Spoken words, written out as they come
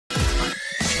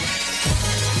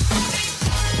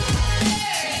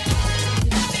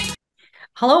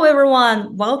Hello,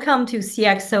 everyone. Welcome to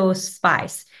CXO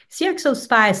Spice. CXO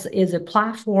Spice is a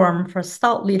platform for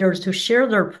thought leaders to share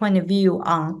their point of view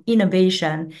on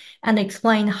innovation and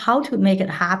explain how to make it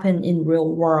happen in real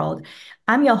world.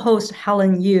 I'm your host,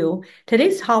 Helen Yu.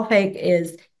 Today's topic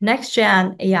is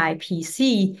next-gen AI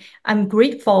PC. I'm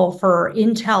grateful for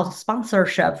Intel's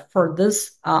sponsorship for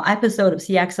this episode of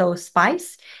CXO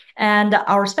Spice. And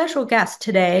our special guest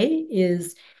today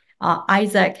is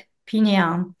Isaac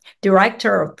Pinion,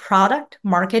 Director of Product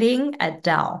Marketing at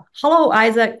Dell. Hello,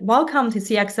 Isaac. Welcome to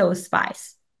CXO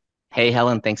Spice. Hey,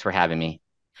 Helen, thanks for having me.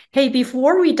 Hey,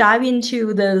 before we dive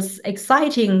into this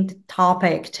exciting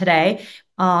topic today,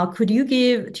 could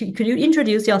you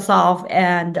introduce yourself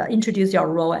and introduce your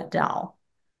role at Dell?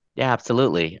 Yeah,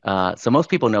 absolutely. So most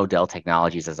people know Dell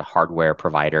Technologies as a hardware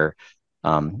provider.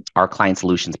 Our client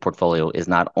solutions portfolio is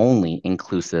not only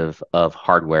inclusive of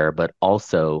hardware, but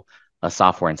also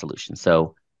software and solutions.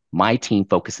 So my team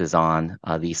focuses on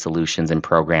these solutions and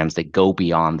programs that go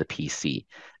beyond the PC,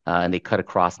 and they cut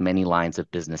across many lines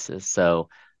of businesses. So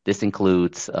this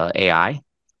includes AI,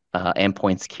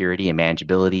 endpoint security and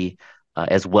manageability,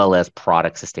 as well as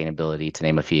product sustainability, to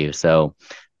name a few. So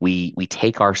we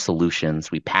take our solutions,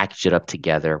 we package it up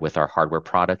together with our hardware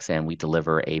products, and we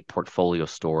deliver a portfolio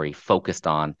story focused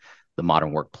on the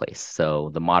modern workplace.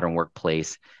 So the modern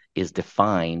workplace is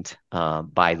defined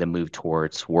by the move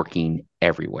towards working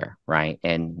everywhere, right?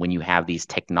 And when you have these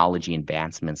technology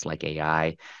advancements like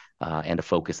AI, and a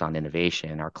focus on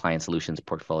innovation, our client solutions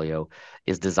portfolio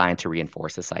is designed to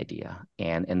reinforce this idea.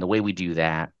 And the way we do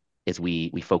that is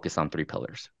we focus on three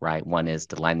pillars, right? One is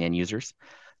delighting the end users,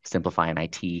 simplifying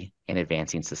IT, and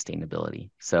advancing sustainability.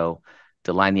 So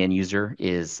delighting the end user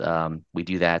is we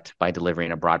do that by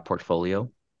delivering a broad portfolio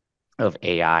of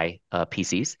AI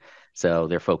PCs. So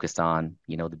they're focused on,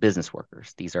 the business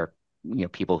workers. These are,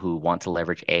 people who want to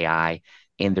leverage AI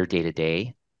in their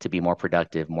day-to-day to be more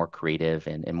productive, more creative,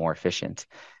 and more efficient.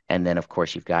 And then, of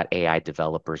course, you've got AI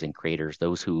developers and creators,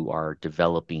 those who are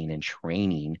developing and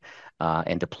training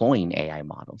and deploying AI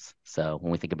models. So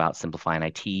when we think about simplifying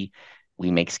IT, we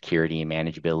make security and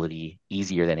manageability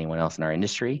easier than anyone else in our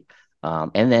industry.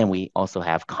 And then we also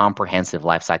have comprehensive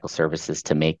lifecycle services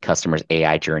to make customers'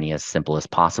 AI journey as simple as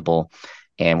possible.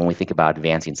 And when we think about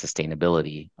advancing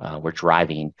sustainability, we're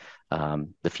driving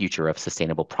the future of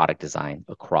sustainable product design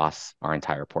across our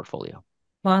entire portfolio.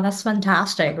 Wow, that's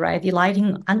fantastic, right?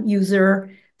 Delighting end user,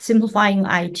 simplifying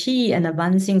IT, and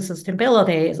advancing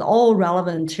sustainability is all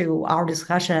relevant to our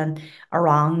discussion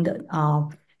around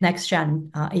next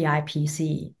gen AI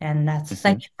PC. And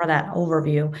thank you for that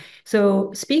overview.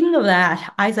 So, speaking of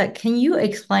that, Isaac, can you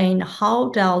explain how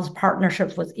Dell's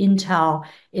partnership with Intel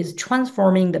is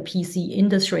transforming the PC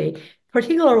industry,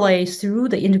 particularly through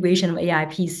the integration of AI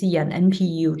PC and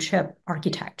NPU chip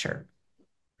architecture?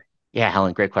 Yeah,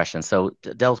 Helen, great question. So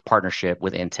Dell's partnership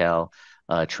with Intel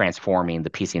transforming the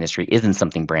PC industry isn't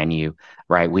something brand new,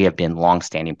 right? We have been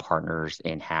longstanding partners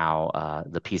in how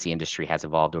the PC industry has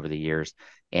evolved over the years.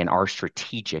 And our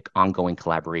strategic ongoing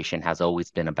collaboration has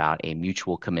always been about a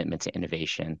mutual commitment to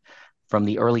innovation. From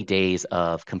the early days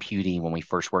of computing, when we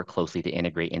first worked closely to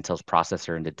integrate Intel's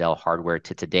processor into Dell hardware,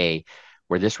 to today,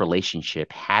 where this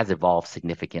relationship has evolved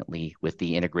significantly with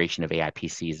the integration of AI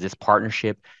PCs, this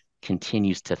partnership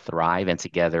continues to thrive, and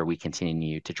together we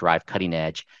continue to drive cutting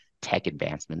edge tech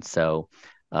advancements. So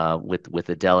with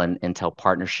the Dell and Intel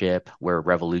partnership, we're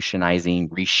revolutionizing,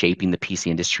 reshaping the PC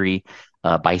industry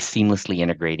by seamlessly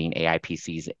integrating AI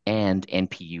PCs and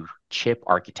NPU chip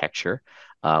architecture,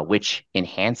 which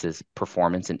enhances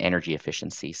performance and energy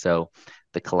efficiency. So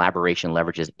the collaboration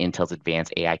leverages Intel's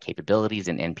advanced AI capabilities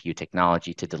and NPU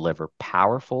technology to deliver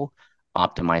powerful,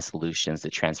 optimized solutions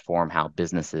that transform how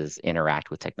businesses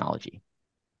interact with technology.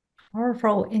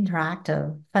 Powerful,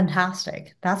 interactive,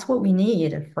 fantastic. That's what we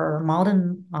need for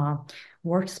modern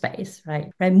workspace,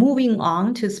 right? Right. Moving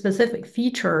on to specific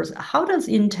features, how does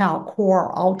Intel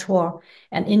Core Ultra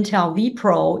and Intel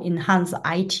vPro enhance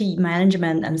IT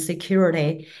management and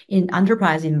security in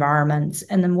enterprise environments?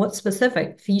 And then what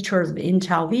specific features of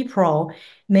Intel vPro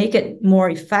make it more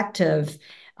effective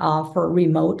for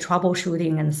remote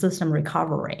troubleshooting and system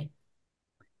recovery?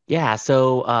 Yeah,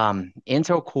 so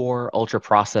Intel Core Ultra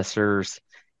processors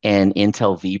and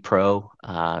Intel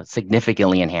vPro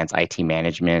significantly enhance IT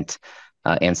management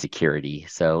and security.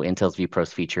 So Intel's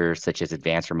vPro's features such as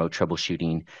advanced remote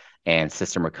troubleshooting and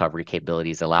system recovery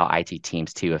capabilities allow IT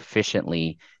teams to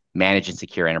efficiently manage and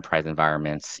secure enterprise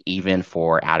environments, even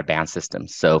for out-of-band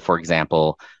systems. So, for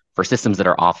example, for systems that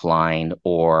are offline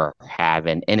or have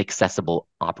an inaccessible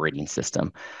operating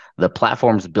system, the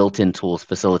platform's built-in tools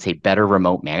facilitate better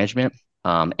remote management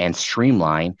and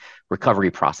streamline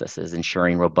recovery processes,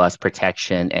 ensuring robust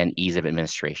protection and ease of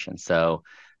administration. So,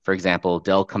 for example,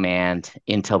 Dell Command,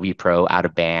 Intel vPro out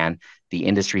of band, the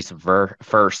industry's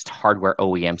first hardware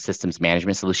OEM systems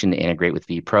management solution to integrate with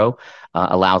vPro,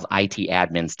 allows IT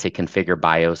admins to configure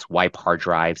BIOS, wipe hard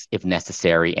drives if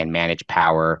necessary, and manage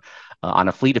power on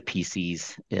a fleet of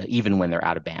PCs, even when they're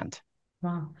out of band.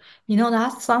 Wow.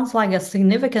 That sounds like a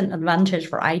significant advantage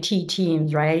for IT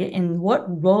teams, right? And what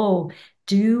role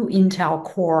do Intel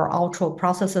Core Ultra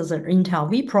processors and Intel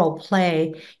vPro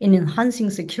play in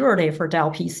enhancing security for Dell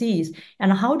PCs?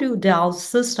 And how do Dell's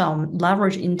system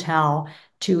leverage Intel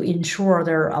to ensure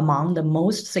they're among the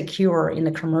most secure in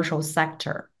the commercial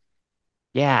sector?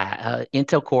 Yeah,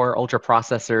 Intel Core Ultra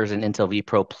processors and Intel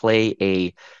vPro play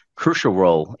a crucial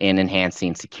role in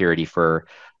enhancing security for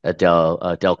a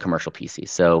Dell commercial PC.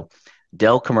 So,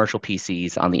 Dell commercial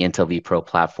PCs on the Intel vPro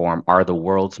platform are the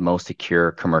world's most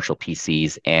secure commercial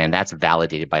PCs, and that's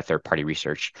validated by third-party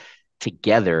research.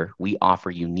 Together, we offer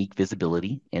unique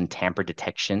visibility and tamper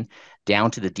detection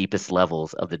down to the deepest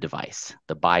levels of the device,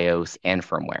 the BIOS and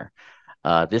firmware.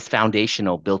 This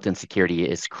foundational built-in security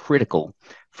is critical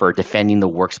for defending the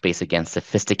workspace against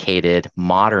sophisticated,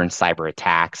 modern cyber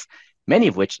attacks, many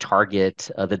of which target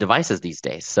the devices these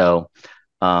days. So,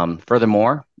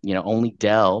 furthermore, only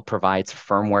Dell provides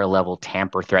firmware level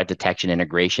tamper threat detection,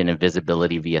 integration, and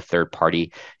visibility via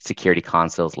third-party security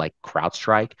consoles like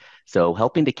CrowdStrike. So,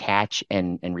 helping to catch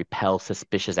and repel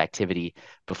suspicious activity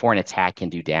before an attack can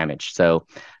do damage. So,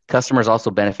 customers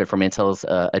also benefit from Intel's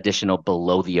additional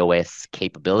below the OS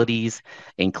capabilities,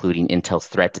 including Intel's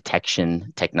threat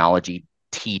detection technology,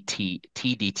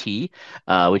 TDT,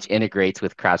 which integrates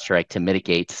with CrowdStrike to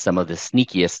mitigate some of the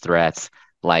sneakiest threats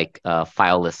like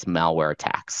fileless malware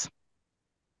attacks.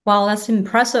 Wow, that's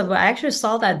impressive. I actually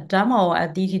saw that demo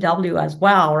at DTW as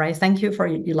well, right? Thank you for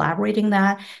elaborating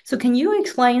that. So can you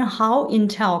explain how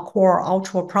Intel Core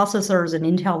Ultra processors and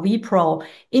Intel vPro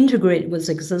integrate with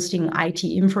existing IT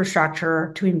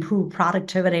infrastructure to improve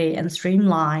productivity and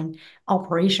streamline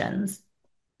operations?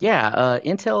 Yeah,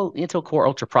 Intel Core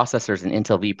Ultra processors and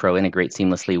Intel vPro integrate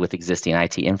seamlessly with existing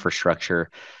IT infrastructure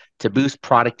to boost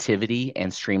productivity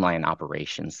and streamline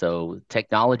operations. So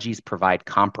technologies provide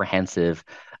comprehensive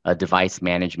device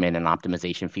management and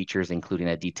optimization features, including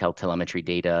a detailed telemetry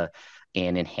data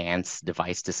and enhanced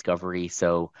device discovery.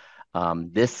 So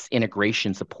this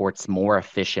integration supports more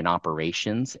efficient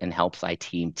operations and helps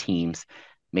IT teams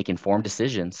make informed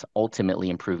decisions, ultimately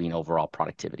improving overall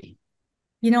productivity.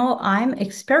 I'm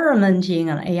experimenting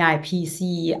on AI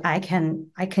PC.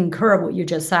 I concur what you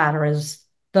just said, is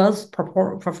does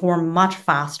perform much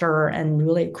faster and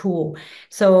really cool.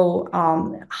 So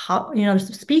how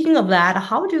speaking of that,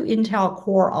 how do Intel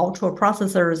Core Ultra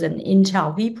processors and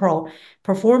Intel vPro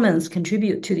performance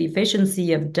contribute to the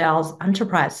efficiency of Dell's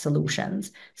enterprise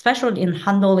solutions, especially in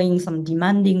handling some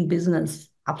demanding business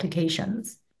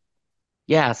applications?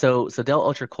 Yeah, so Dell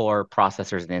Ultra Core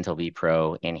processors and Intel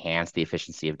vPro enhance the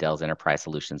efficiency of Dell's enterprise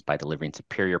solutions by delivering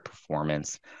superior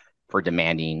performance for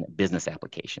demanding business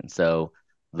applications. So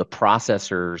the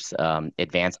processor's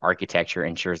advanced architecture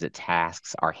ensures that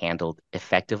tasks are handled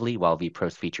effectively, while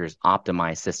vPro's features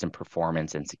optimize system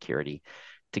performance and security.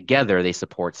 Together, they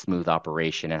support smooth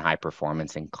operation and high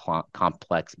performance in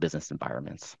complex business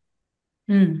environments.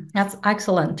 That's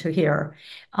excellent to hear.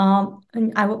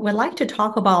 And I would like to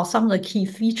talk about some of the key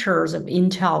features of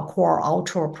Intel Core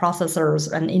Ultra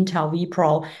processors and Intel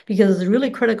vPro because it's really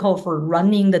critical for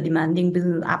running the demanding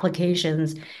business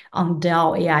applications on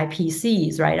Dell AI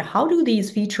PCs, right? How do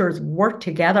these features work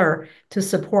together to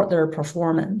support their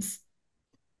performance?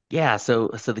 Yeah, so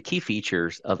the key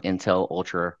features of Intel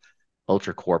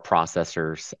Ultra Core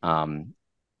processors, and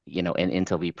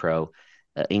Intel vPro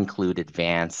include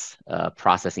advanced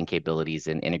processing capabilities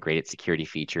and integrated security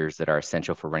features that are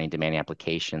essential for running demanding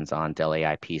applications on Dell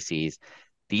AI PCs.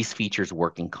 These features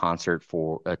work in concert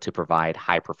to provide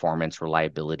high performance,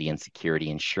 reliability, and security,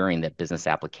 ensuring that business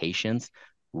applications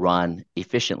run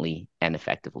efficiently and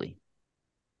effectively.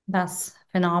 That's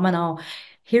phenomenal.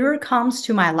 Here comes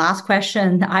to my last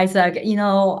question, Isaac.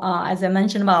 As I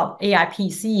mentioned about AI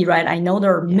PC, right? I know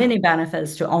there are Yeah. many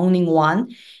benefits to owning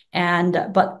one,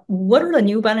 but what are the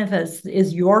new benefits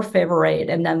is your favorite?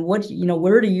 And then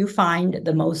where do you find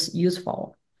the most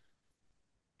useful?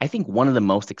 I think one of the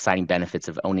most exciting benefits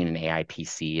of owning an AI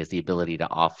PC is the ability to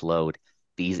offload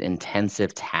these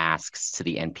intensive tasks to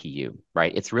the NPU,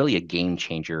 right? It's really a game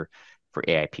changer for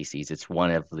AI PCs.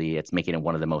 It's making it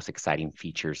one of the most exciting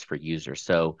features for users.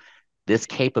 So this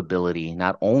capability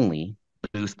not only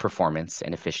boosts performance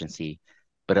and efficiency,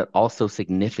 but it also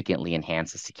significantly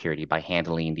enhances security by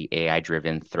handling the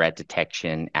AI-driven threat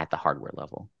detection at the hardware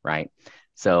level, right?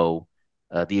 So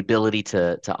the ability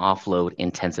to offload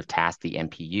intensive tasks, the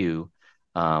NPU,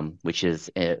 which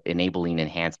is enabling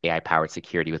enhanced AI-powered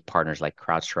security with partners like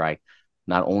CrowdStrike.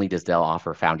 Not only does Dell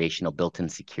offer foundational built-in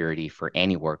security for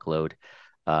any workload,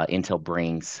 Intel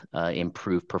brings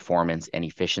improved performance and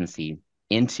efficiency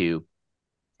into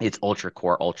its Intel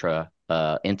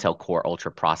Core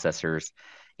Ultra processors,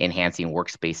 enhancing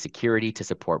workspace security to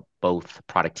support both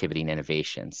productivity and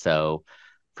innovation. So,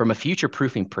 from a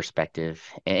future-proofing perspective,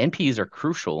 NPUs are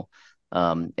crucial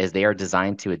as they are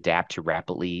designed to adapt to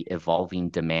rapidly evolving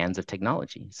demands of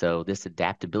technology. So, this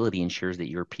adaptability ensures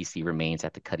that your PC remains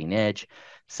at the cutting edge,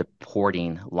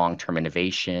 supporting long-term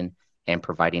innovation and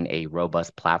providing a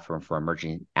robust platform for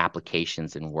emerging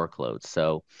applications and workloads.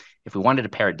 So, if we wanted to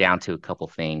pare it down to a couple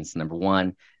things, number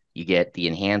one, you get the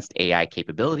enhanced AI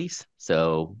capabilities.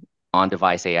 So,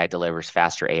 on-device AI delivers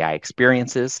faster AI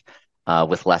experiences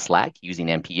with less lag using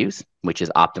NPUs, which is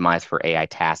optimized for AI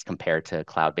tasks compared to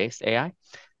cloud-based AI.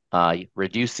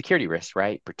 Reduce security risks,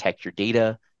 right? Protect your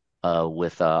data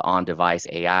with on-device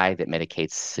AI that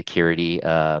mitigates security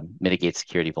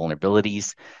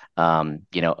vulnerabilities,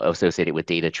 associated with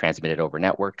data transmitted over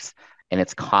networks. And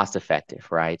it's cost effective,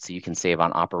 right? So you can save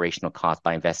on operational costs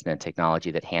by investing in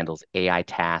technology that handles AI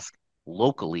tasks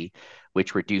locally,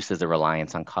 which reduces the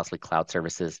reliance on costly cloud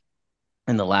services.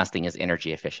 And the last thing is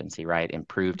energy efficiency, right?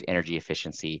 Improved energy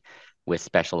efficiency with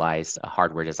specialized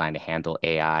hardware designed to handle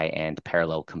AI and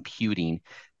parallel computing,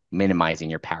 minimizing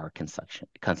your power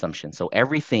consumption. So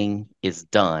everything is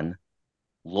done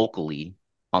locally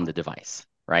on the device,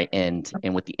 right? And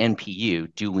with the NPU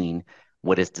doing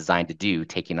what it's designed to do,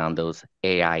 taking on those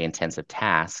AI intensive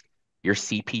tasks, your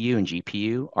CPU and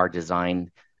GPU are designed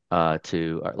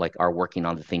are working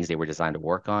on the things they were designed to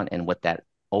work on. And what that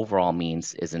overall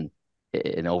means is an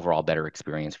overall better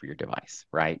experience for your device,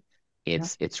 right?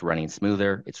 It's running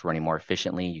smoother, it's running more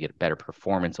efficiently, you get better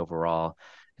performance overall.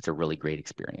 It's a really great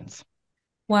experience.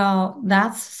 Well,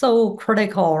 that's so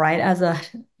critical, right? As a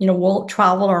world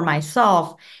traveler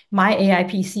myself, my AI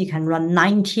PC can run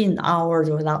 19 hours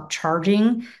without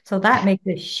charging. So that makes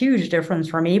a huge difference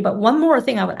for me. But one more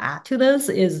thing I would add to this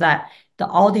is that the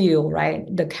audio, right?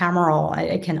 The camera,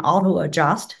 it can auto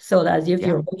adjust so that if Yeah.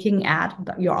 you're looking at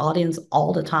your audience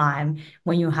all the time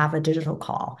when you have a digital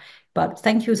call. But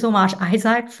thank you so much,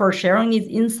 Isaac, for sharing these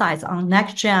insights on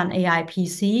next-gen AI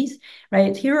PCs.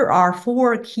 Right, here are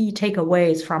four key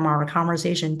takeaways from our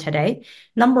conversation today.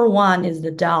 Number one is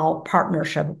the Dell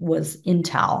partnership with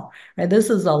Intel. Right, this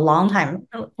is a long time,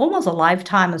 almost a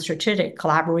lifetime of strategic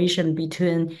collaboration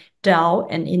between Dell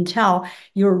and Intel.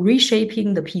 You're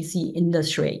reshaping the PC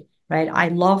industry. Right, I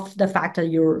love the fact that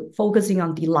you're focusing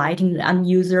on delighting the end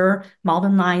user,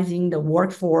 modernizing the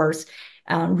workforce.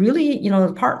 Really,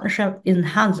 the partnership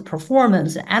enhances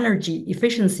performance, energy,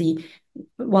 efficiency,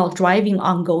 while driving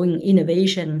ongoing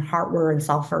innovation in hardware and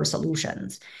software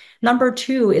solutions. Number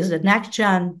two is the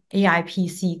next-gen AI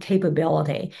PC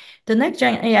capability. The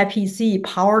next-gen AI PC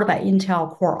powered by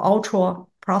Intel Core Ultra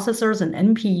processors and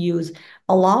NPUs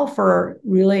allow for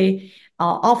really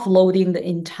offloading the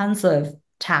intensive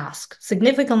task,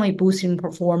 significantly boosting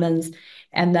performance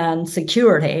and then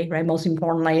security, right? Most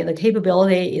importantly, the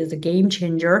capability is a game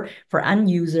changer for end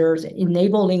users,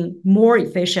 enabling more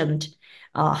efficient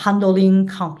handling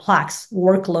complex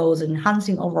workloads,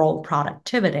 enhancing overall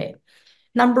productivity.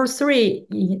 Number three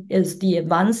is the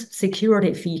advanced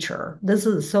security feature. This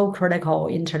is so critical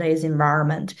in today's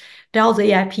environment. Dell's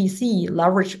AI PC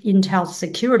leverage Intel's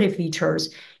security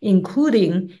features,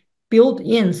 including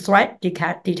built-in threat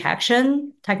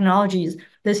detection technologies.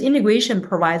 This integration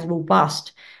provides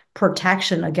robust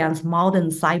protection against modern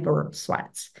cyber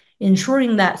threats,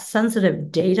 ensuring that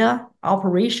sensitive data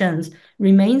operations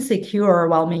remain secure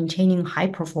while maintaining high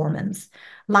performance.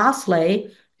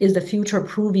 Lastly, is the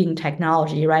future-proofing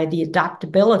technology, right? The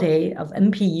adaptability of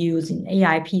NPUs in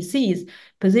AI PCs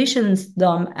positions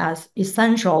them as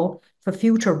essential for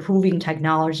future-proofing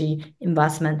technology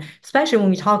investment, especially when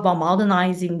we talk about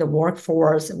modernizing the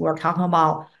workforce. We're talking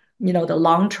about the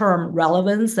long-term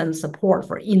relevance and support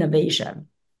for innovation.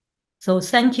 So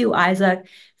thank you, Isaac,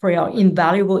 for your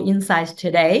invaluable insights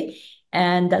today.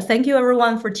 And thank you,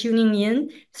 everyone, for tuning in.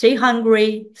 Stay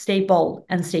hungry, stay bold,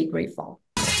 and stay grateful.